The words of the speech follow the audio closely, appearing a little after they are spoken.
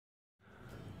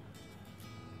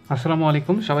আসসালামু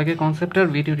আলাইকুম, সবাইকে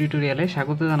কনসেপ্টার ভিডিও টিউটোরিয়ালে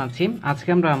স্বাগত জানাচ্ছি। আজকে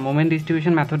আমরা মোমেন্ট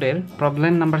ডিস্ট্রিবিউশন মেথডের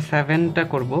প্রবলেম নাম্বার 7টা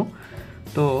করব।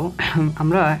 তো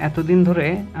আমরা এতদিন ধরে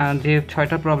যে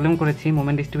 6টা প্রবলেম করেছি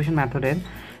মোমেন্ট ডিস্ট্রিবিউশন মেথডের,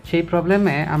 সেই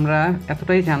প্রবলেমে আমরা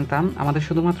এতটাই জানতাম আমাদের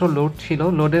শুধুমাত্র লোড ছিল,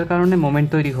 লোডের কারণে মোমেন্ট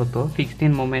তৈরি হতো, ফিক্সড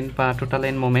ইন মোমেন্ট বা টোটাল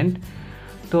ইন মোমেন্ট।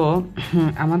 তো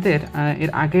আমাদের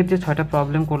এর আগের যে 6টা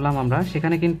প্রবলেম করলাম আমরা,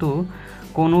 সেখানে কিন্তু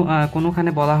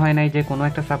কোনোখানে বলা হয় নাই যে কোনো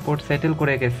একটা সাপোর্ট সেটেল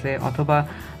করে গেছে অথবা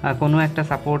কোনো একটা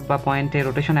সাপোর্ট বা পয়েন্টে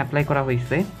রোটেশন অ্যাপ্লাই করা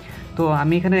হয়েছে। তো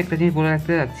আমি এখানে একটা জিনিস বলে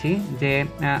রাখতে যাচ্ছি যে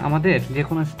আমাদের যে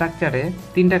কোনো স্ট্রাকচারে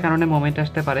 3টা কারণে মোমেন্ট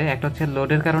আসতে পারে। একটা হচ্ছে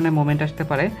লোডের কারণে মোমেন্ট আসতে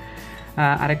পারে,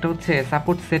 আরেকটা হচ্ছে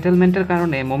সাপোর্ট সেটেলমেন্টের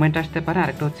কারণে মোমেন্ট আসতে পারে,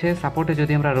 আরেকটা হচ্ছে সাপোর্টে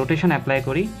যদি আমরা রোটেশন অ্যাপ্লাই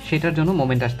করি সেটার জন্য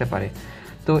মোমেন্ট আসতে পারে।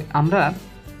 তো আমরা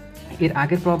এর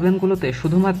আগের প্রবলেমগুলোতে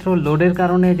শুধুমাত্র লোডের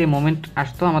কারণে যে মোমেন্ট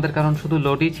আসতো, আমাদের কারণ শুধু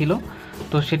লোডই ছিল,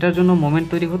 তো সেটার জন্য মোমেন্ট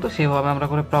তৈরি হতো, সেভাবে আমরা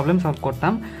করে প্রবলেম সলভ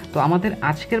করতাম। তো আমাদের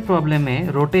আজকের প্রবলেমে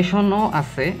রোটেশনও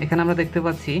আছে। এখানে আমরা দেখতে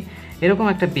পাচ্ছি এরকম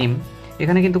একটা বিম,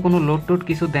 এখানে কিন্তু কোনো লোড টোড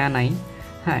কিছু দেয়া নাই।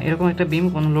 হ্যাঁ, এরকম একটা বিম,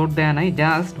 কোনো লোড দেয়া নাই,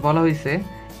 জাস্ট বলা হয়েছে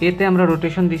এতে আমরা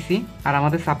রোটেশন দিছি আর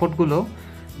আমাদের সাপোর্টগুলো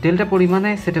ডেল্টা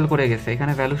পরিমাণে সেটেল করে গেছে।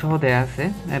 এখানে ভ্যালু সহ দেয়া আছে,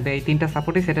 এই 3টা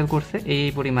সাপোর্টই সেটেল করছে এই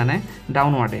পরিমাণে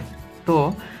ডাউনওয়ার্ডে। তো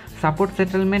সাপোর্ট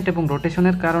সেটেলমেন্ট এবং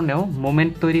রোটেশনের কারণেও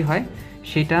মোমেন্ট তৈরি হয়,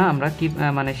 সেটা আমরা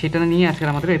সেটা নিয়ে আজকে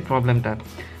আমাদের এই প্রবলেমটা।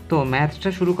 তো ম্যাথটা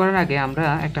শুরু করার আগে আমরা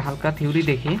একটা হালকা থিওরি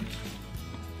দেখি।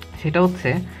 সেটা হচ্ছে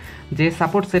যে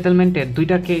সাপোর্ট সেটেলমেন্টের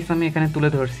 2টা কেস আমি এখানে তুলে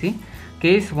ধরছি।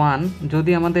 কেস 1,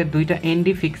 যদি আমাদের 2টা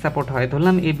এন্ডি ফিক্স সাপোর্ট হয়,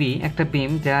 ধরলাম এবি একটা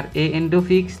বিম যার এ endo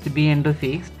fixed, B endo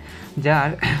fixed, যার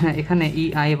এখানে ই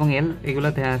আই এবং এল এগুলো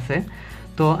দেওয়া আছে।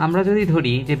 তো আমরা যদি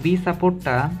ধরি যে বি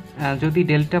সাপোর্টটা যদি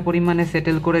ডেল্টা পরিমাণে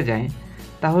সেটেল করে যায়,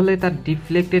 তাহলে তার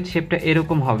ডিফ্লেক্টেড শেপটা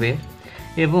এরকম হবে,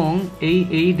 এবং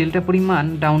এই ডেল্টা পরিমাণ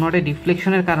ডাউনওয়ার্ডে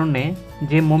ডিফ্লেকশনের কারণে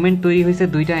যে মোমেন্ট তৈরি হয়েছে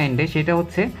 2টা এন্ডে, সেটা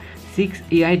হচ্ছে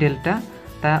 6 ডেল্টা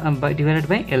তা ডিভাইডেড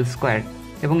বাই এল স্কোয়ার,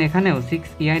 এবং এখানেও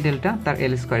 6 ডেল্টা তার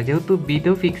এল স্কোয়ার। যেহেতু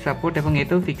বিতেও ফিক্স সাপোর্ট এবং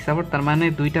এতেও ফিক্স সাপোর্ট, তার মানে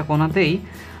 2টা কোণাতেই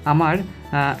আমার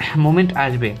মোমেন্ট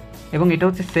আসবে, এবং এটা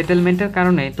হচ্ছে সেটেলমেন্টের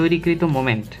কারণে তৈরিকৃত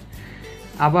মোমেন্ট।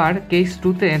 আবার কেস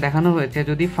 2তে দেখানো হয়েছে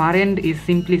যদি fur and is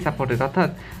simply supported, অর্থাৎ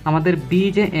আমাদের বি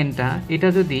যে এন্ডটা এটা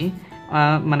যদি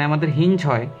আমাদের হিঞ্জ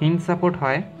সাপোর্ট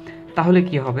হয়, তাহলে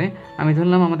কি হবে? আমি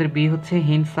ধরলাম আমাদের বি হচ্ছে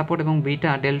হিঞ্জ সাপোর্ট এবং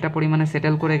বিটা ডেল্টা পরিমাণে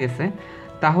সেটেল করে গেছে,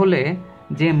 তাহলে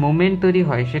যে মোমেন্ট তৈরি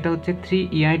হয় সেটা হচ্ছে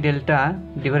 3 ডেল্টা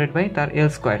ডিভাইডেড বাই তার এল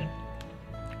স্কোয়ার।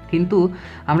 কিন্তু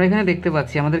আমরা এখানে দেখতে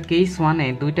পাচ্ছি আমাদের কেস 1-এ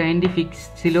 2টা এন্ডি ফিক্স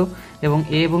ছিল এবং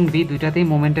এ এবং বি দুইটাতেই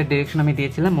মোমেন্টের ডিরেকশন আমি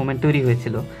দিয়েছিলাম, মোমেন্ট তৈরি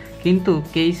হয়েছিল। কিন্তু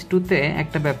কেস 2-তে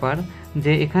একটা ব্যাপার,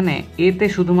 যে এখানে এতে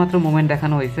শুধুমাত্র মোমেন্ট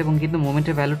দেখানো হয়েছে, এবং কিন্তু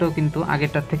মোমেন্টের ভ্যালুটাও কিন্তু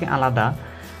আগেরটার থেকে আলাদা।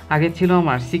 আগে ছিল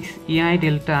আমার 6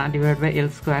 delta divide by L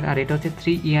square, আর এটা হচ্ছে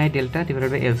 3 delta divide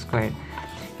by L square.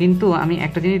 কিন্তু আমি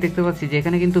একটা জিনিস দেখতে পাচ্ছি যে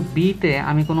এখানে কিন্তু বিতে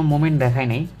আমি কোনো মোমেন্ট দেখাই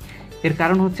নাই। এর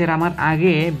কারণ হচ্ছে আমার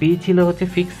আগে বি ছিল হচ্ছে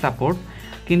ফিক্স সাপোর্ট,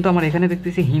 কিন্তু আমার এখানে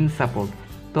দেখতেছি হিঞ্জ সাপোর্ট।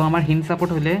 তো আমার হিঞ্জ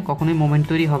সাপোর্ট হলে কখনোই মোমেন্ট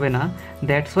তৈরি হবে না।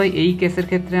 দ্যাটস ওয়াই এই কেসের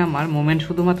ক্ষেত্রে আমার মোমেন্ট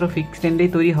শুধুমাত্র ফিক্সড এন্ডেই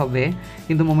তৈরি হবে,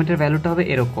 কিন্তু মোমেন্টের ভ্যালুটা হবে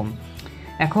এরকম।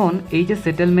 এখন এই যে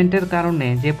সেটেলমেন্টের কারণে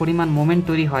যে পরিমাণ মোমেন্ট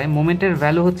তৈরি হয়, মোমেন্টের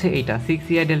ভ্যালু হচ্ছে এইটা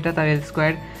 6 ডেল্টা তার এল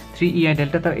স্কোয়ার, 3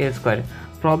 ডেল্টা তার এল স্কোয়ার।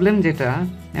 প্রবলেম যেটা,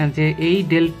 যে এই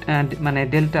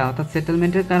ডেল্টা অর্থাৎ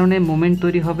সেটেলমেন্টের কারণে মোমেন্ট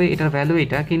তৈরি হবে, এটার ভ্যালু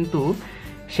এটা, কিন্তু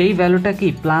সেই ভ্যালুটা কি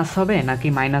প্লাস হবে নাকি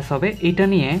মাইনাস হবে, এটা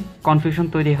নিয়ে কনফিউশন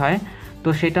তৈরি হয়। তো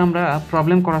সেটা আমরা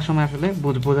প্রবলেম করার সময় আসলে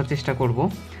বোঝার চেষ্টা করব।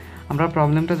 আমরা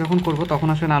প্রবলেমটা যখন করব তখন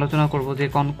আসলে আলোচনা করব যে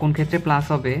কোন ক্ষেত্রে প্লাস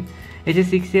হবে। এই যে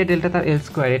 6 ডেল্টা তার এল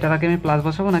স্কোয়ার, এটার আগে আমি প্লাস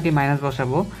বসাবো নাকি মাইনাস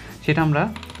বসাবো, সেটা আমরা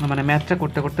ম্যাথটা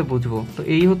করতে করতে বুঝবো। তো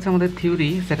এই হচ্ছে আমাদের থিওরি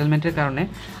সেটেলমেন্টের কারণে।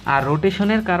 আর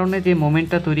রোটেশনের কারণে যে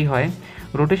মোমেন্টটা তৈরি হয়,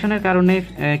 রোটেশনের কারণে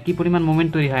কি পরিমাণ মোমেন্ট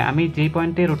তৈরি হয়, আমি যেই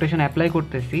পয়েন্টে রোটেশন অ্যাপ্লাই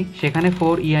করতেছি সেখানে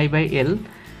 4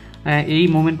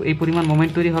 এই পরিমাণ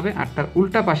মোমেন্ট তৈরি হবে, আর তার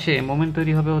উল্টা পাশে মোমেন্ট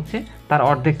তৈরি হবে হচ্ছে তার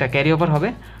অর্ধেকটা ক্যারি ওভার হবে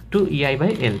 2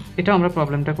 এটাও আমরা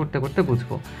প্রবলেমটা করতে করতে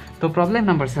বুঝবো। তো প্রবলেম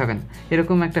নাম্বার 7,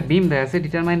 এরকম একটা বিম দেয়া আছে,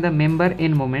 determine the member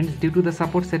in moments due to the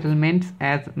support settlements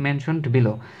as mentioned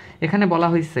below. এখানে বলা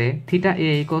হয়েছে theta A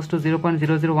equals to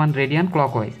 0.001 radian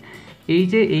clockwise. এই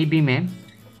যে এই বিমে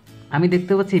আমি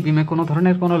দেখতে পাচ্ছি বিমে কোনো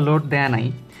ধরনের কোনো লোড দেয়া নাই,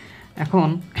 এখন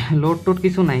লোড টোড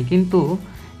কিছু নাই, কিন্তু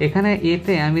এখানে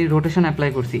এতে আমি রোটেশন অ্যাপ্লাই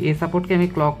করছি, এ সাপোর্টকে আমি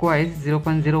ক্লকওয়াইজ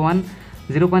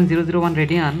 0.001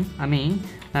 রেডিয়ান আমি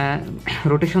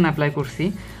রোটেশন অ্যাপ্লাই করছি।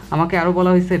 আমাকে আরও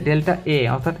বলা হয়েছে ডেল্টা এ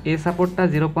অর্থাৎ এ সাপোর্টটা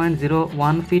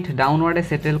 0.01 ফিট ডাউনওয়ার্ডে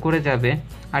সেটেল করে যাবে,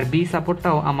 আর বি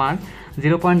সাপোর্টটাও আমার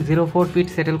 0.04 ফিট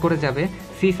সেটেল করে যাবে,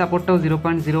 সি সাপোর্টটাও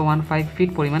 0.015 ফিট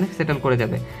পরিমাণে সেটেল করে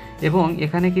যাবে, এবং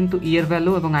এখানে কিন্তু ই এর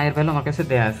ভ্যালু এবং আই এর ভ্যালু আমার কাছে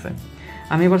দেওয়া আছে।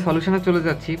 আমি এবার সলিউশনে চলে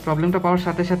যাচ্ছি। প্রবলেমটা পাওয়ার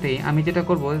সাথে সাথেই আমি যেটা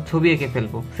করব, ছবি এঁকে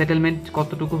ফেলবো সেটেলমেন্ট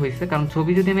কতটুকু হয়েছে, কারণ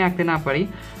ছবি যদি আমি আঁকতে না পারি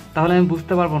তাহলে আমি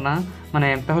বুঝতে পারবো না, মানে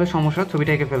তাহলে সমস্যা,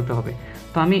 ছবিটা এঁকে ফেলতে হবে।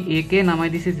 তো আমি একে নামাই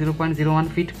দিছি 0.01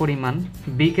 ফিট পরিমাণ,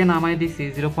 বিকে নামাই দিছি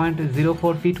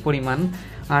 0.04 ফিট পরিমাণ,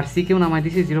 আর সিকেও নামাই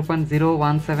দিছি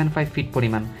 0.0175 ফিট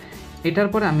পরিমাণ। এটার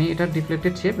পরে আমি এটার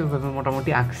ডিফ্লেক্টেড শেপ এভাবে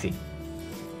মোটামুটি আঁকছি।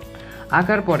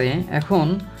 আঁকার পরে এখন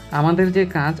আমাদের যে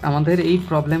কাজ, আমাদের এই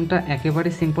প্রবলেমটা একেবারে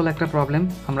সিম্পল একটা প্রবলেম,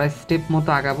 আমরা স্টেপ মতো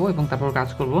আগাবো এবং তারপর কাজ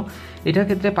করব। এটার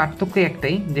ক্ষেত্রে পার্থক্য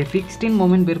একটাই, যে ফিক্সড ইন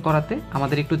মোমেন্ট বের করাতে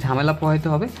আমাদের একটু ঝামেলা পোহাইতে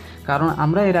হবে, কারণ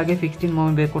আমরা এর আগে ফিক্সড ইন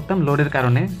মোমেন্ট বের করতাম লোডের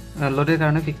কারণে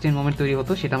ফিক্সড ইন মোমেন্ট তৈরি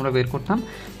হতো, সেটা আমরা বের করতাম।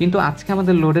 কিন্তু আজকে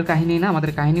আমাদের লোডের কাহিনী না,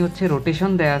 আমাদের কাহিনী হচ্ছে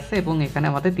রোটেশন দেয়া আছে এবং এখানে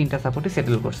আমাদের 3টা সাপোর্টে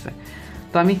সেটেল করছে।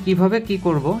 তো আমি কিভাবে কি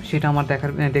করব সেটা আমার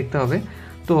দেখতে হবে।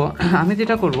 তো আমি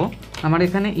যেটা করব, আমার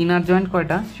এখানে ইনার জয়েন্ট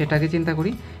কয়টা সেটাকে চিন্তা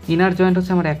করি। ইনার জয়েন্ট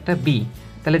হচ্ছে আমার একটা বি,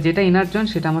 তাহলে যেটা ইনার জয়েন্ট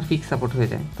সেটা আমার ফিক্স সাপোর্ট হয়ে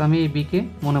যায়। তো আমি এই বিকে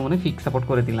মনে মনে ফিক্স সাপোর্ট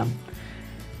করে দিলাম।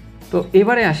 তো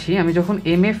এবারে আসি, আমি যখন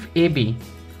এমএফ এ বি,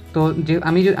 তো যে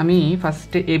আমি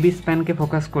ফার্স্টে এ বি স্প্যানকে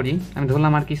ফোকাস করি, আমি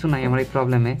ধরলাম আর কিছু নাই আমার এই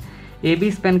প্রবলেমে। এ বি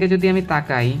স্প্যানকে যদি আমি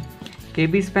তাকাই, এ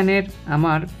বি স্প্যানের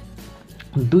আমার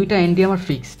দুইটা এন্ডই আমার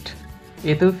ফিক্সড,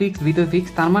 এতেও ফিক্সড বিতেও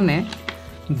ফিক্সড, তার মানে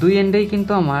দুই এন্ডেই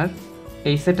কিন্তু আমার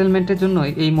এই সেটেলমেন্টের জন্য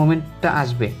এই মোমেন্টটা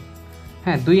আসবে।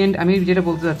 হ্যাঁ, দুই এন্ড আমি যেটা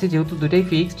বলতে চাচ্ছি, যেহেতু দুইটাই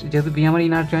ফিক্সড, যেহেতু বি আমার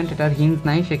ইনার জয়েন্ট, এটার হিঞ্জ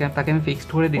নাই, সেখানে তাকে আমি ফিক্সড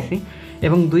করে দিছি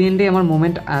এবং দুই এন্ডে আমার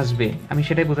মোমেন্ট আসবে, আমি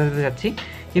সেটাই বোঝাতে যাচ্ছি।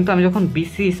 কিন্তু আমি যখন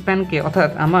বিসি স্প্যানকে,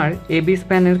 অর্থাৎ আমার এ বি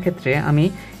স্প্যানের ক্ষেত্রে আমি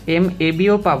এম এ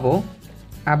বিও পাবো,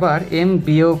 আবার এম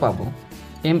বিও পাবো,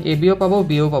 এম এ বিও পাবো,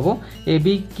 বিও পাবো। এ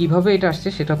বি কীভাবে এটা আসছে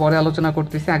সেটা পরে আলোচনা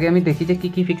করতেছি, আগে আমি দেখি যে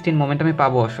কী ফিক্সড ইন মোমেন্ট আমি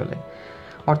পাবো আসলে।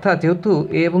 অর্থাৎ যেহেতু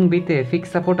এ এবং বিতে ফিক্স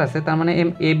সাপোর্ট আছে, তার মানে এম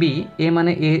এ বি, এ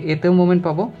মানে এতেও মোমেন্ট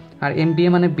পাবো, আর এম বি এ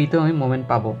মানে বিতেও আমি মোমেন্ট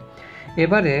পাবো।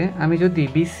 এবারে আমি যদি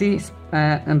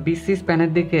বিসি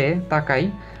স্প্যানের দিকে তাকাই,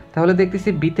 তাহলে দেখতেছি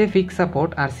বিতে ফিক্স সাপোর্ট,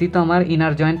 আর সি তো আমার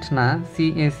ইনার জয়েন্ট না,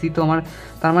 সি তো আমার,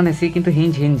 তার মানে সি কিন্তু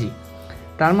হিঞ্জি।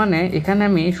 তার মানে এখানে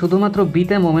আমি শুধুমাত্র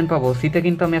বিতে মোমেন্ট পাবো, সিতে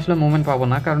কিন্তু আমি আসলে মোমেন্ট পাবো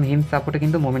না, কারণ হিঞ্জ সাপোর্টে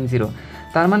কিন্তু মোমেন্ট 0।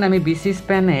 তার মানে আমি বিসি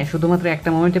স্প্যানে শুধুমাত্র একটা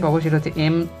মোমেন্টে পাবো, সেটা হচ্ছে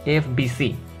এম এফ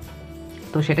বিসি।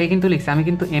 তো সেটাই কিন্তু লিখছি, আমি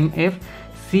কিন্তু এম এফ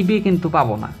সিবি কিন্তু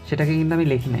পাবো না, সেটাকে কিন্তু আমি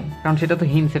লিখি নাই, কারণ সেটা তো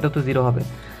হিঞ্জ, সেটা তো 0 হবে।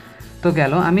 তো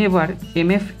গেল, আমি এবার এম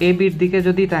এফ এ বির দিকে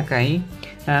যদি তাকাই,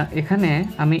 এখানে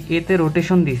আমি এতে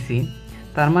রোটেশন দিছি,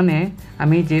 তার মানে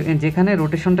আমি যেখানে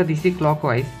রোটেশনটা দিছি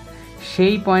ক্লকওয়াইজ,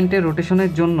 সেই পয়েন্টে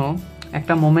রোটেশনের জন্য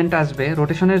একটা মোমেন্ট আসবে,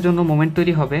 রোটেশনের জন্য মোমেন্ট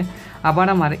তৈরি হবে। আবার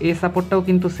আমার এ সাপোর্টটাও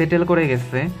কিন্তু সেটেল করে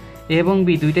গেছে, এ এবং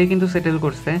বি দুইটাই কিন্তু সেটেল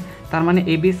করছে। তার মানে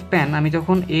এ বি স্প্যান, আমি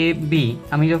যখন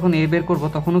এ বের করব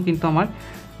তখনও কিন্তু আমার,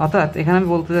 অর্থাৎ এখানে আমি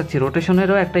বলতে চাচ্ছি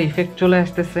রোটেশনেরও একটা ইফেক্ট চলে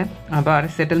আসতেছে, আবার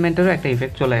সেটেলমেন্টেরও একটা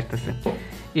ইফেক্ট চলে আসতেছে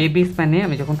এ বি স্প্যানে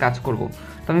আমি যখন কাজ করব।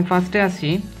 তো আমি ফার্স্টে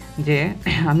আসি যে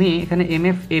আমি এখানে এম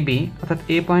এফ এ বি, অর্থাৎ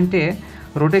এ পয়েন্টে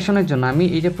রোটেশনের জন্য আমি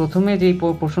এই যে প্রথমে যেই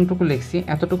পোর্শনটুকু লিখছি,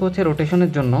 এতটুকু হচ্ছে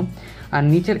রোটেশনের জন্য, আর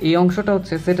নিচের এই অংশটা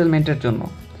হচ্ছে সেটেলমেন্টের জন্য।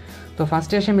 তো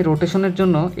ফার্স্টে আসে আমি রোটেশনের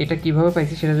জন্য এটা কিভাবে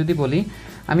পাইছি সেটা যদি বলি,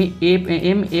 আমি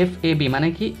এম এফ এ বি মানে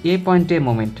কি, এ পয়েন্টে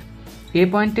মোমেন্ট, এ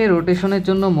পয়েন্টে রোটেশনের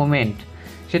জন্য মোমেন্ট,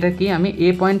 সেটা কি আমি এ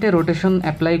পয়েন্টে রোটেশন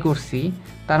অ্যাপ্লাই করছি,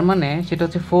 তার মানে সেটা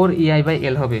হচ্ছে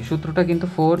 4EI/L হবে। সূত্রটা কিন্তু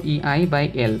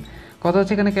 4EI/L। কথা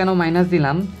হচ্ছে এখানে কেন মাইনাস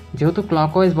দিলাম, যেহেতু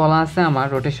ক্লকওয়াইজ বলা আছে আমার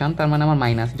রোটেশন, তার মানে আমার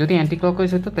মাইনাস, যদি অ্যান্টি ক্লকওয়াইজ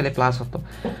হতো তাহলে প্লাস হতো।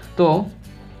 তো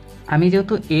আমি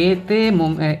যেহেতু এতে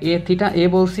এ থিটা এ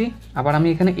বলছি, আবার আমি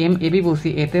এখানে এম এ বি বলছি,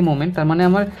 এতে মোমেন্ট, তার মানে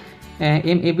আমার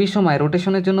এম এ বির সময়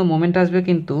রোটেশনের জন্য মোমেন্ট আসবে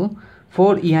কিন্তু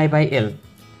 4EI/L,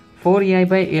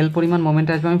 4EI/L পরিমাণ মোমেন্ট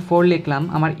আসবে। আমি 4 লিখলাম,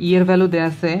 আমার ই এর ভ্যালু দেওয়া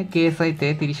আছে KSI-তে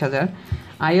 30,000,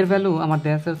 আই এর ভ্যালু আমার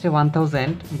দেওয়া আছে হচ্ছে 1000,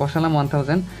 বসালাম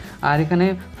 1000, আর এখানে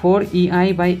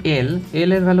 4EI/L,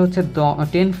 এল এর ভ্যালু হচ্ছে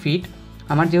 10 ফিট।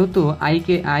 আমার যেহেতু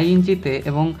আই ইঞ্চিতে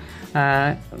এবং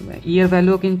ই এর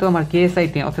ভ্যালুও কিন্তু আমার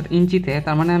KSI-তে অর্থাৎ ইঞ্চিতে,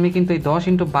 তার মানে আমি কিন্তু এই 10 ×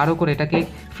 12 করে এটাকে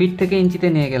ফিট থেকে ইঞ্চিতে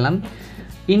নিয়ে গেলাম,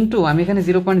 ইন্টু আমি এখানে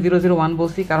 0.001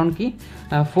 বলছি, কারণ কি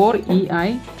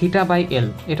 4EI/L,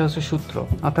 এটা হচ্ছে সূত্র।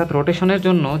 অর্থাৎ রোটেশনের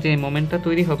জন্য যে মোমেন্টটা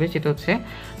তৈরি হবে সেটা হচ্ছে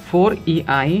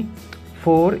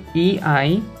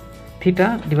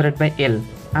 4EI/L।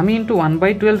 আমি ইন্টু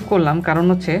 1/12 করলাম, কারণ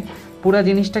হচ্ছে পুরা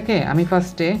জিনিসটাকে আমি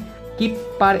ফার্স্টে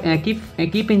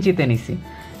কিপ ইঞ্চিতে নিছি।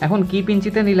 এখন কিপ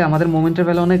ইঞ্চিতে নিলে আমাদের মোমেন্টের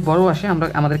ভ্যালু অনেক বড় আসে, আমরা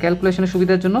আমাদের ক্যালকুলেশনের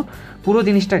সুবিধার জন্য পুরো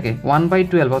জিনিসটাকে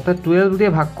 1/12 অর্থাৎ 12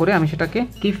 দিয়ে ভাগ করে আমি সেটাকে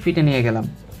কিপ ফিটে নিয়ে গেলাম।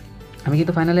 আমি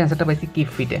কিন্তু ফাইনালি অ্যান্সারটা পাইছি কিপ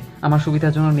ফিটে, আমার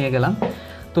সুবিধার জন্য নিয়ে গেলাম।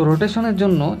 তো রোটেশনের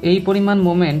জন্য এই পরিমাণ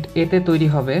মোমেন্ট এতে তৈরি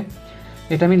হবে,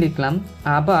 এটা আমি লিখলাম।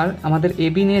 আবার আমাদের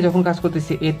এবি নিয়ে যখন কাজ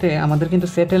করতেছি, এতে আমাদের কিন্তু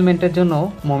সেটেলমেন্টের জন্য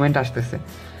মোমেন্ট আসতেছে।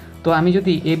 তো আমি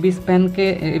যদি এবি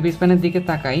স্প্যানের দিকে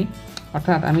তাকাই,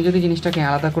 অর্থাৎ আমি যদি জিনিসটাকে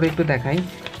আলাদা করে একটু দেখাই,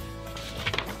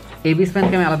 এবি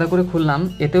স্প্যানকে আমি আলাদা করে খুললাম,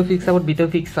 এতেও ফিক্স সাপোর্ট, বিতেও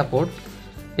ফিক্স সাপোর্ট,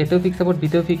 এতেও ফিক্স সাপোর্ট,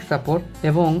 বিতেও ফিক্স সাপোর্ট,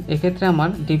 এবং এক্ষেত্রে আমার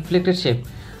ডিফ্লেক্টেড শেপ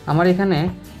আমার এখানে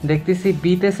দেখতেছি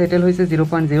বিতে সেটেল হয়েছে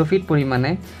 0.0 ফিট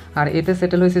পরিমাণে, আর এতে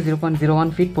সেটেল হয়েছে 0.01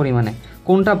 ফিট পরিমাণে।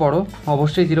 কোনটা বড়?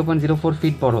 অবশ্যই 0.04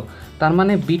 ফিট বড়। তার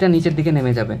মানে বিটা নিচের দিকে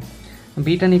নেমে যাবে,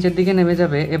 বিটা নিচের দিকে নেমে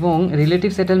যাবে, এবং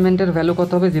রিলেটিভ সেটেলমেন্টের ভ্যালু কত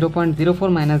হবে? 0.04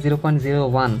 মাইনাস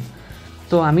 0.01।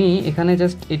 তো আমি এখানে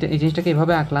জাস্ট এই জিনিসটাকে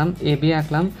এভাবে আঁকলাম, এ বি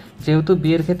আঁকলাম। যেহেতু বি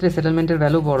এর ক্ষেত্রে সেটেলমেন্টের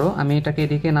ভ্যালু বড়, আমি এটাকে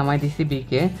এদিকে নামাই দিছি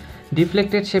বিকে।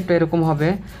 ডিফ্লেক্টেড শেপটা এরকম হবে,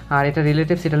 আর এটা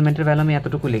রিলেটিভ সেটেলমেন্টের ভ্যালু আমি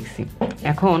এতটুকু লিখছি।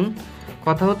 এখন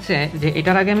কথা হচ্ছে যে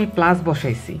এটার আগে আমি প্লাস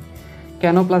বসাইছি।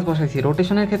 কেন প্লাস বসাইছি?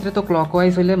 রোটেশনের ক্ষেত্রে তো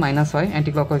ক্লকওয়াইজ হলে মাইনাস হয়,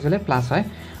 অ্যান্টি ক্লকওয়াইজ হলে প্লাস হয়।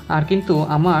 আর কিন্তু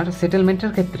আমার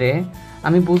সেটেলমেন্টের ক্ষেত্রে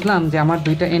আমি বুঝলাম যে আমার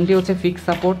দুইটা এন্ডই হচ্ছে ফিক্স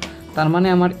সাপোর্ট। তার মানে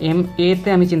আমার এম এতে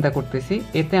আমি চিন্তা করতেছি,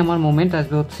 এতে আমার মোমেন্ট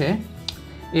আসবে হচ্ছে,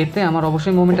 এতে আমার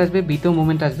অবশ্যই মোমেন্ট আসবে, বিতেও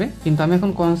মোমেন্ট আসবে। কিন্তু আমি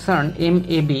এখন কনসার্ন এম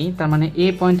এ বি, তার মানে এ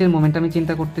পয়েন্টের মোমেন্ট আমি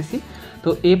চিন্তা করতেছি। তো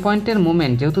এ পয়েন্টের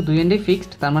মোমেন্ট যেহেতু দুই এন্ডে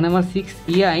ফিক্সড, তার মানে আমার 6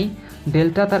 EI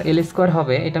ডেল্টা তার এল স্কোয়ার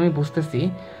হবে, এটা আমি বুঝতেছি।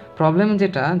 প্রবলেম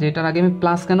যেটার আগে আমি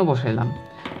প্লাস কেন বসাইলাম,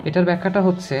 এটার ব্যাখ্যাটা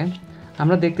হচ্ছে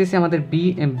আমরা দেখতেছি আমাদের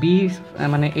বি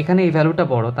মানে এখানে এই ভ্যালুটা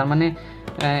বড়। তার মানে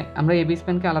আমরা এ বি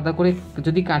স্প্যানকে আলাদা করে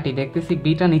যদি কাটি, দেখতেছি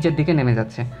বিটা নিচের দিকে নেমে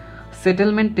যাচ্ছে।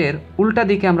 সেটেলমেন্টের উল্টা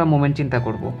দিকে আমরা মোমেন্ট চিন্তা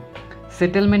করব।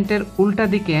 সেটেলমেন্টের উল্টা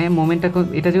দিকে মোমেন্টটা,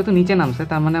 এটা যেহেতু নিচে নামছে,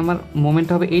 তার মানে আমার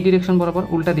মোমেন্টটা হবে এই ডিরেকশন বরাবর,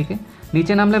 উল্টা দিকে।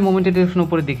 নিচে নামলে মোমেন্টের ডিরেকশন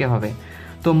উপরের দিকে হবে।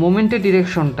 তো মোমেন্টের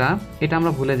ডিরেকশনটা, এটা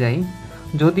আমরা ভুলে যাই,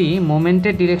 যদি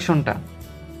মোমেন্টের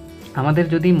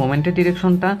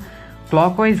ডিরেকশনটা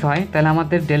ক্লকওয়াইজ হয়, তাহলে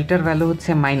আমাদের ডেল্টার ভ্যালু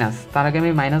হচ্ছে মাইনাস। তার আগে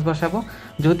আমি মাইনাস বসাবো।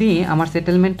 যদি আমার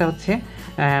সেটেলমেন্টটা হচ্ছে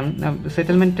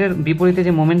সেটেলমেন্টের বিপরীতে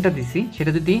যে মোমেন্টটা দিছি,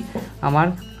 সেটা যদি আমার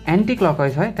অ্যান্টি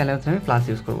ক্লকওয়াইজ হয়, তাহলে হচ্ছে আমি প্লাস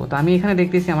ইউজ করবো। তো আমি এখানে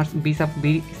দেখতেছি আমার বি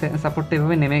সাপোর্টটা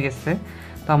এভাবে নেমে গেছে।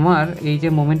 তো আমার এই যে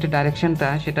মোমেন্টের ডাইরেকশনটা,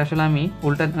 সেটা আসলে আমি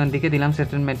উল্টা দিকে দিলাম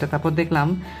সেটেলমেন্টটা, তারপর দেখলাম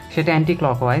সেটা অ্যান্টি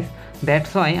ক্লকওয়াইজ।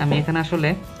 দ্যাটস ওয়াই আমি এখানে আসলে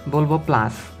বলবো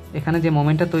প্লাস। এখানে যে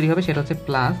মোমেন্টটা তৈরি হবে সেটা হচ্ছে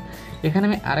প্লাস। এখানে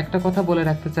আমি আরেকটা কথা বলে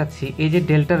রাখতে চাচ্ছি, এই যে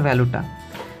ডেল্টার ভ্যালুটা,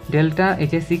 ডেল্টা এই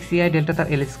যে 6 EI ডেল্টা তার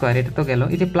এল স্কোয়ার, এটা তো গেল।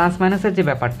 এই যে প্লাস মাইনাসের যে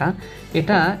ব্যাপারটা,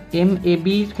 এটা এম এ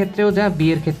বির ক্ষেত্রেও যা, বি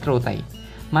এর ক্ষেত্রেও তাই।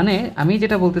 মানে আমি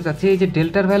যেটা বলতে চাচ্ছি, এই যে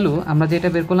ডেল্টার ভ্যালু আমরা যেটা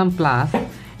বের করলাম প্লাস,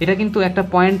 এটা কিন্তু একটা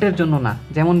পয়েন্টের জন্য না।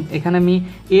 যেমন এখানে আমি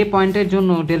এ পয়েন্টের জন্য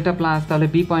ডেল্টা প্লাস, তাহলে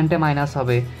বি পয়েন্টে মাইনাস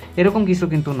হবে, এরকম কিছু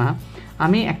কিন্তু না।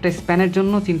 আমি একটা স্প্যানের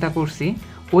জন্য চিন্তা করছি,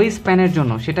 ওই স্প্যানের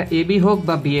জন্য, সেটা এ বি হোক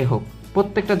বা বি এ হোক,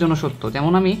 প্রত্যেকটার জন্য সত্য।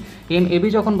 যেমন আমি এম এ বি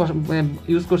যখন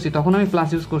ইউজ করছি তখন আমি প্লাস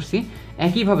ইউজ করছি,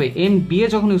 একইভাবে এম বি এ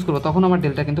যখন ইউজ করবো তখন আমার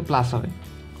ডেল্টা কিন্তু প্লাস হবে।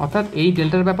 অর্থাৎ এই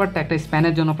ডেল্টার ব্যাপারটা একটা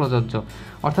স্প্যানের জন্য প্রযোজ্য।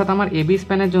 অর্থাৎ আমার এ বি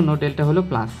স্প্যানের জন্য ডেল্টা হলো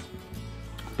প্লাস।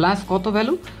 প্লাস কত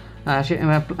ভ্যালু?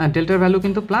 ডেল্টার ভ্যালু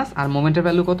কিন্তু প্লাস, আর মোমেন্টের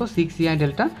ভ্যালু কত? 6 EI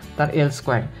ডেল্টা তার এল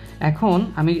স্কোয়ার। এখন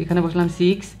আমি এখানে বসলাম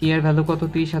 6 E এর ভ্যালু কত?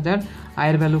 30,000। আই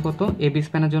এর ভ্যালু কত? এ বি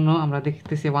স্প্যানের জন্য আমরা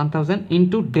দেখতেছি 1000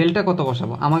 ইন্টু ডেল্টা কত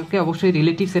বসাবো? আমাকে অবশ্যই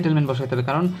রিলেটিভ সেটেলমেন্ট বসাইতে হবে,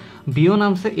 কারণ বিও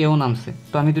নামছে এও নামছে।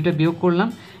 তো আমি দুটো বিয়োগ করলাম।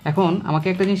 এখন আমাকে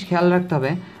একটা জিনিস খেয়াল রাখতে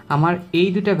হবে, আমার এই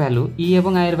দুটো ভ্যালু ই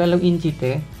এবং আই এর ভ্যালু ইঞ্চিতে,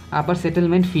 আবার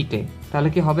সেটেলমেন্ট ফিটে। তাহলে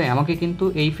কি হবে? আমাকে কিন্তু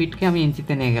এই ফিটকে আমি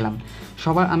ইঞ্চিতে নিয়ে গেলাম,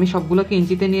 আমি সবগুলোকে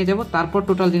ইঞ্চিতে নিয়ে যাব, তারপর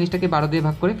টোটাল জিনিসটাকে 12 দিয়ে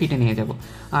ভাগ করে ফিটে নিয়ে যাব।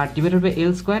 আর ডিভাইডেড বাই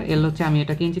এল স্কোয়ার, এল হচ্ছে আমি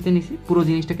এটাকে ইঞ্চিতে নিয়েছি, পুরো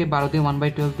জিনিসটাকে 12 দিয়ে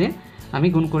 1/12 দিয়ে আমি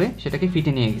গুণ করে সেটাকে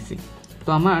ফিটে নিয়ে গেছি। তো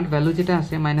আমার ভ্যালু যেটা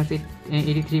আসে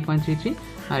 -83.33,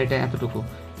 আর এটা এতটুকু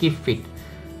কিপ ফিট।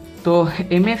 তো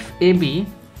এম এফ এ বি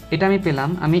এটা আমি পেলাম।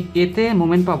 আমি এতে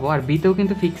মোমেন্ট পাবো, আর বিতেও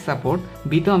কিন্তু ফিক্স সাপোর্ট,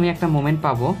 বিতেও আমি একটা মোমেন্ট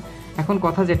পাবো। এখন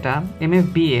কথা যেটা, এম এফ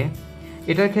বি এ,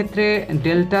 এটার ক্ষেত্রে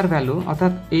ডেল্টার ভ্যালু,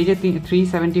 অর্থাৎ এই যে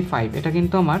 375, এটা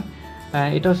কিন্তু আমার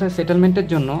এটা হচ্ছে সেটেলমেন্টের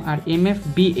জন্য, আর এম এফ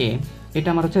বি এ এটা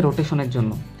আমার হচ্ছে রোটেশনের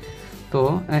জন্য। তো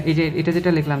এই যে এটা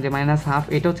যেটা লিখলাম যে -1/2,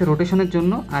 এটা হচ্ছে রোটেশনের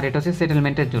জন্য, আর এটা হচ্ছে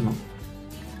সেটেলমেন্টের জন্য।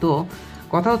 তো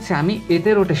কথা হচ্ছে আমি এতে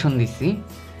রোটেশন দিচ্ছি,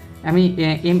 আমি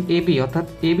এম এ বি অর্থাৎ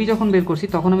এ বি যখন বের করছি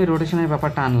তখন আমি রোটেশনের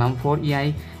ব্যাপারটা আনলাম 4 EI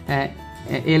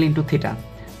L × থিটা।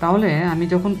 তাহলে আমি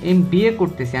যখন এম বি এ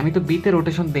করতেছি, আমি তো বিতে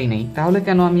রোটেশন দেই নাই, তাহলে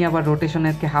কেন আমি আবার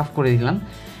রোটেশনকে হাফ করে দিলাম?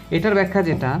 এটার ব্যাখ্যা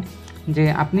যেটা, যে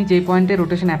আপনি যেই পয়েন্টে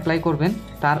রোটেশন অ্যাপ্লাই করবেন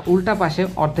তার উল্টা পাশে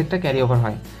অর্ধেকটা ক্যারি ওভার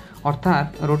হয়। অর্থাৎ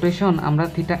রোটেশন আমরা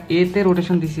থিটা এতে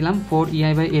রোটেশন দিছিলাম, 4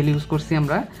 EI/L ইউজ করছি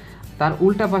আমরা, তার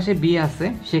উল্টা পাশে বি আছে,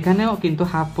 সেখানেও কিন্তু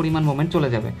হাফ পরিমাণ মোমেন্ট চলে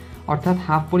যাবে। অর্থাৎ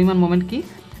হাফ পরিমাণ মোমেন্ট কি?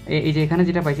 এই যে এখানে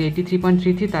যেটা পাইছি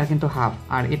 83.33 তার কিন্তু হাফ,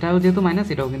 আর এটাও যেহেতু মাইনাস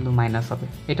এটাও কিন্তু মাইনাস হবে।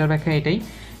 এটার ব্যাখ্যা এটাই।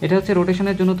 এটা হচ্ছে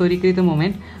রোটেশনের জন্য তৈরিকৃত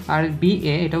মোমেন্ট। আর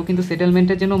BA এটাও কিন্তু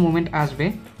সেটেলমেন্টের জন্য মোমেন্ট আসবে।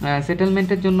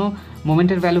 সেটেলমেন্টের জন্য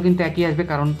মোমেন্টের ভ্যালু কিন্তু একই আসবে,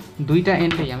 কারণ দুইটা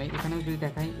এন্ডেই আমি এখানেও যদি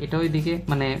দেখাই এটাও এদিকে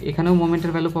মানে এখানেও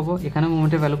মোমেন্টের ভ্যালু পাবো, এখানেও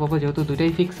মোমেন্টের ভ্যালু পাবো, যেহেতু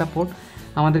দুইটাই ফিক্স সাপোর্ট,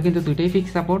 আমাদের কিন্তু দুইটাই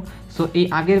ফিক্স সাপোর্ট। সো এই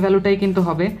আগের ভ্যালুটাই কিন্তু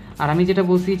হবে। আর আমি যেটা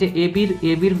বলছি যে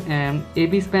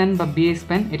এবি স্প্যান বা BA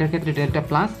স্প্যান এটার ক্ষেত্রে ডেল্টা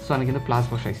প্লাস, সো আমি কিন্তু প্লাস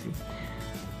বসাইছি।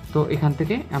 তো এখান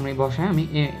থেকে আমি বসাই আমি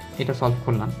এটা সলভ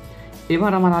করলাম।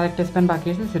 এবার আমার আরেকটা স্প্যান বাকি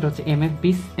আছে, সেটা হচ্ছে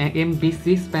MBC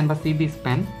স্প্যান বা CB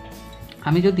স্প্যান।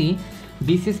 আমি যদি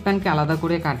BC স্প্যানকে আলাদা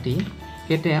করে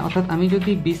কেটে অর্থাৎ আমি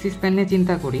যদি BC স্প্যান নিয়ে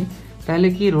চিন্তা করি, তাহলে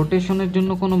কি রোটেশনের জন্য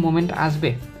কোনো মোমেন্ট আসবে?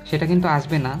 সেটা কিন্তু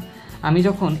আসবে না। আমি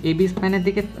যখন AB স্প্যানের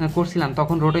দিকে করছিলাম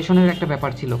তখন রোটেশনের একটা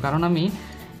ব্যাপার ছিল, কারণ আমি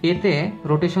এতে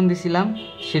রোটেশন দিছিলাম,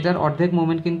 সেটার অর্ধেক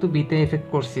মোমেন্ট কিন্তু বিতে এফেক্ট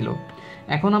করছিল।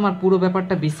 এখন আমার পুরো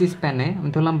ব্যাপারটা BC স্প্যানে, আমি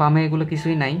ধরলাম বামে এগুলো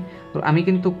কিছুই নাই, তো আমি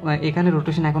কিন্তু এখানে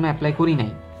রোটেশন এখনও অ্যাপ্লাই করি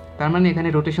নাই, তার মানে এখানে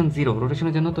রোটেশন জিরো,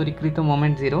 রোটেশনের জন্য তৈরিকৃত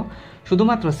মোমেন্ট জিরো,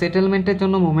 শুধুমাত্র সেটেলমেন্টের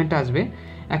জন্য মোমেন্ট আসবে।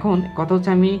 এখন কথা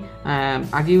হচ্ছে আমি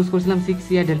আগে ইউজ করছিলাম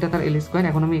 6EI ডেল্টা তার L স্কোয়ার,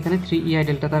 এখন আমি এখানে 3EI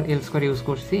ডেল্টা তার L স্কোয়ার ইউজ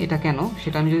করছি। এটা কেন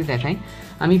সেটা আমি যদি দেখাই,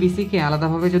 আমি BCকে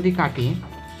আলাদাভাবে যদি কাটি,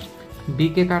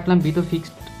 বিকে কাটলাম, বি তো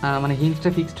ফিক্সড মানে হিঞ্জটা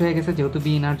ফিক্সড হয়ে গেছে যেহেতু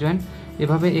বি ইনার জয়েন্ট,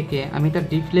 এভাবে একে আমি তার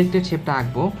ডিফ্লেক্টেড শেপটা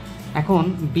আঁকবো। এখন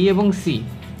বি এবং সি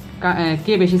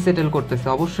কে বেশি সেটেল করতেছে?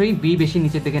 অবশ্যই বি বেশি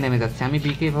নিচের দিকে নেমে যাচ্ছে। আমি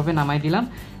বিকে এভাবে নামাই দিলাম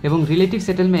এবং রিলেটিভ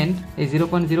সেটেলমেন্ট এই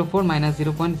 0.04 মাইনাস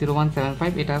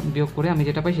 0.0175 এটা বিয়োগ করে আমি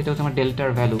যেটা পাই সেটা হচ্ছে আমার ডেল্টার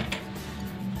ভ্যালু।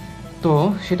 তো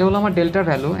সেটা হলো আমার ডেল্টার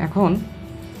ভ্যালু। এখন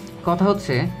কথা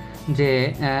হচ্ছে যে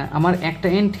আমার একটা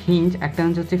এন্ড হিঞ্জ, একটা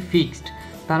এন্ড হচ্ছে ফিক্সড,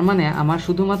 তার মানে আমার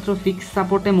শুধুমাত্র ফিক্স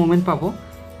সাপোর্টে মোমেন্ট পাবো।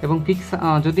 এবং ফিক্স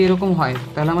যদি এরকম হয়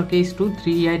তাহলে আমার কেস 2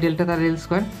 3EI ডেল্টা তার L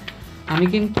স্কোয়ার। আমি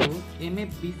কিন্তু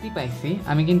MFBC পাইছি,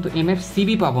 আমি কিন্তু MFCB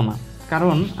পাবো না,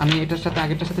 কারণ আমি এটার সাথে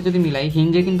আগেরটার সাথে যদি মিলাই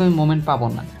হিঞ্জে কিন্তু আমি মোমেন্ট পাবো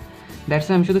না। দ্যাটস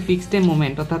আমি শুধু ফিক্সড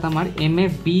মোমেন্ট, অর্থাৎ আমার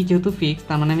MFB যেহেতু ফিক্স,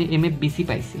 তার মানে আমি MFBC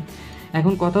পাইছি।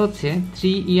 এখন কথা হচ্ছে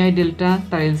 3EI ডেল্টা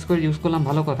তার L স্কোয়ার ইউজ করলাম,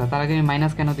 ভালো কথা, তার আগে আমি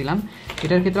মাইনাস কেন দিলাম?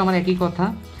 এটার ক্ষেত্রে আমার একই কথা,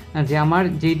 যে আমার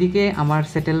যেই দিকে আমার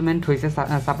সেটেলমেন্ট হয়েছে,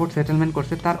 সাপোর্ট সেটেলমেন্ট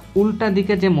করছে, তার উল্টা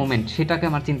দিকে যে মোমেন্ট সেটাকে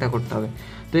আমার চিন্তা করতে হবে।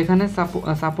 তো এখানে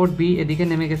সাপোর্ট বি এদিকে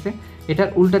নেমে গেছে, এটার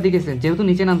উল্টা দিকে যেহেতু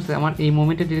নিচে নামছে, আমার এই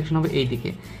মোমেন্টের ডিরেকশন হবে এই দিকে।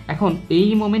 এখন এই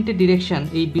মোমেন্টের ডিরেকশন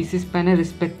এই BC স্প্যানের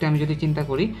রেসপেক্টে আমি যদি চিন্তা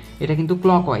করি, এটা কিন্তু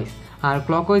ক্লকওয়াইজ, আর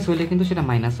ক্লকওয়াইজ হলে কিন্তু সেটা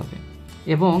মাইনাস হবে।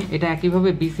 এবং এটা একইভাবে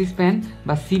BC স্প্যান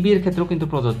বা CB এর ক্ষেত্রেও কিন্তু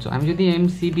প্রযোজ্য। আমি যদি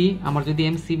আমার যদি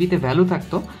MCBতে ভ্যালু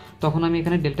থাকতো, তখন আমি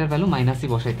এখানে ডেল্টার ভ্যালু মাইনাসই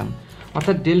বসাইতাম।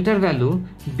 অর্থাৎ ডেল্টার ভ্যালু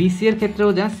BC এর ক্ষেত্রেও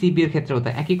যা, CB এর ক্ষেত্রেও তা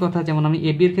একই কথা। যেমন আমি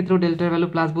AB এর ক্ষেত্রেও ডেল্টার ভ্যালু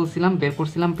প্লাস বলছিলাম, বের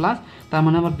করছিলাম প্লাস, তার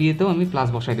মানে আমার বিয়েতেও আমি প্লাস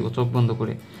বসাই দেবো চোখ বন্ধ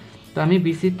করে। তো আমি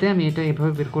BCতে আমি এটা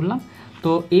এভাবে বের করলাম।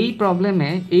 তো এই প্রবলেমে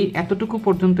এই এতটুকু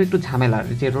পর্যন্ত একটু ঝামেলার,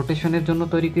 যে রোটেশনের জন্য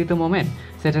তৈরিকৃত মোমেন্ট,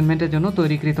 সেটেলমেন্টের জন্য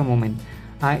তৈরিকৃত মোমেন্ট,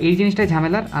 আর এই জিনিসটাই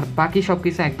ঝামেলার। আর বাকি সব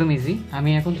কিছু একদম ইজি। আমি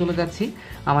এখন চলে যাচ্ছি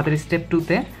আমাদের স্টেপ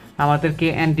 2তে। আমাদেরকে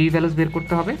এন্ড ডি ভ্যালুস বের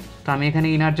করতে হবে। তো আমি এখানে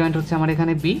ইনার জয়েন্ট হচ্ছে আমার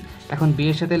এখানে বি। এখন বি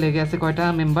এর সাথে লেগে আছে কয়টা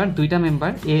মেম্বার? দুইটা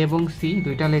মেম্বার, এ এবং সি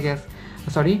দুইটা লেগে আছে,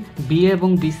 সরি বি এবং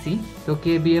বিসি। তো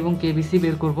কে বি এবং কে বিসি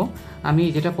বের করব। আমি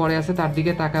যেটা পরে আছে তার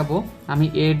দিকে তাকাবো। আমি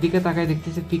এ এর দিকে তাকায়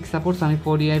দেখতেছি ফিক্স সাপোর্ট, আমি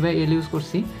 4EI/L ইউজ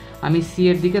করছি। আমি সি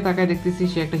এর দিকে তাকায় দেখতেছি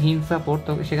সে একটা হিঞ্জ সাপোর্ট,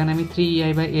 তো সেখানে আমি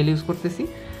 3EI/L ইউজ করতেছি।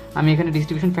 আমি এখানে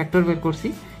ডিস্ট্রিবিউশন ফ্যাক্টর বের করছি।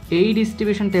 এই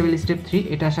ডিস্ট্রিবিউশন টেবিল স্টেপ 3,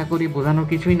 এটা আশা করি বোঝানোর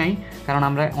কিছুই নাই, কারণ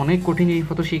আমরা অনেক কঠিন জিনিস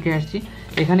তো শিখে আসছি।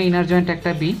 এখানে ইনার জয়েন্ট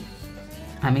একটা বি,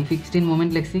 আমি 16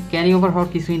 মোমেন্ট লিখছি, ক্যারি ওভার হওয়ার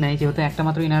কিছুই নাই যেহেতু একটা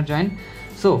মাত্র ইনার জয়েন্ট।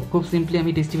 সো খুব সিম্পলি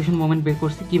আমি ডিস্ট্রিবিউশন মোমেন্ট বের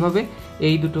করছি। কিভাবে?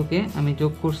 এই দুটোকে আমি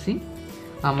যোগ করছি,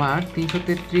 আমার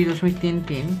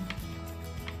 333.33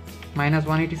 মাইনাস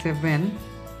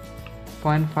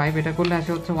 187.5, এটা করলে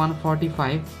আসে হচ্ছে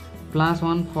 145 প্লাস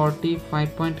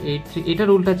 145.83, এটার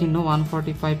উল্টা চিহ্ন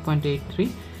 145.83।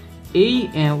 এই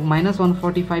মাইনাস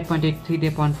 145.83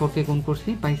 দিয়ে 0.4কে গুণ করছি,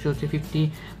 পাইছে হচ্ছে 50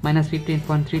 মাইনাস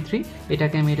 15.33,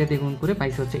 এটাকে আমি এটা দিয়ে গুণ করে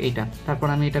পাইছে হচ্ছে এইটা। তারপর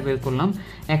আমি এটা বের করলাম।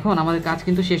 এখন আমাদের কাজ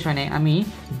কিন্তু শেষ হয় নাই। আমি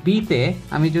বিতে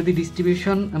আমি যদি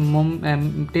ডিস্ট্রিবিউশন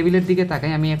টেবিলের দিকে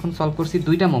তাকাই, আমি এখন সলভ করছি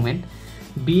দুইটা মোমেন্ট,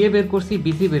 বিএ বের করছি,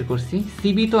 বিসি বের করছি।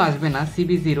 সিবি তো আসবে না,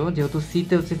 সিবি জিরো, যেহেতু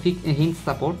সিতে হচ্ছে হিঞ্জ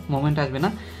সাপোর্ট, মোমেন্ট আসবে না।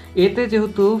 এতে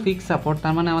যেহেতু ফিক্স সাপোর্ট,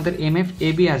 তার মানে আমাদের এমএফ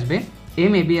এবি আসবে,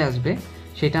 এম এবি আসবে,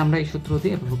 সেটা আমরা এই সূত্র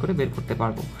দিয়ে এভাবে করে বের করতে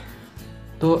পারবো।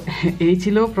 তো এই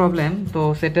ছিল প্রবলেম। তো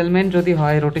সেটেলমেন্ট যদি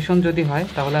হয়, রোটেশন যদি হয়,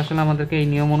 তাহলে আসলে আমাদেরকে এই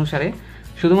নিয়ম অনুসারে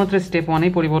শুধুমাত্র স্টেপ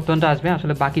 1এই পরিবর্তনটা আসবে,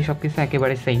 আসলে বাকি সব কিছু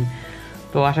একেবারে সেম।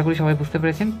 তো আশা করি সবাই বুঝতে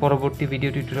পেরেছেন। পরবর্তী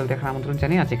ভিডিও টিউটোরিয়াল দেখার আমন্ত্রণ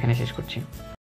জানিয়ে আজ এখানে শেষ করছি।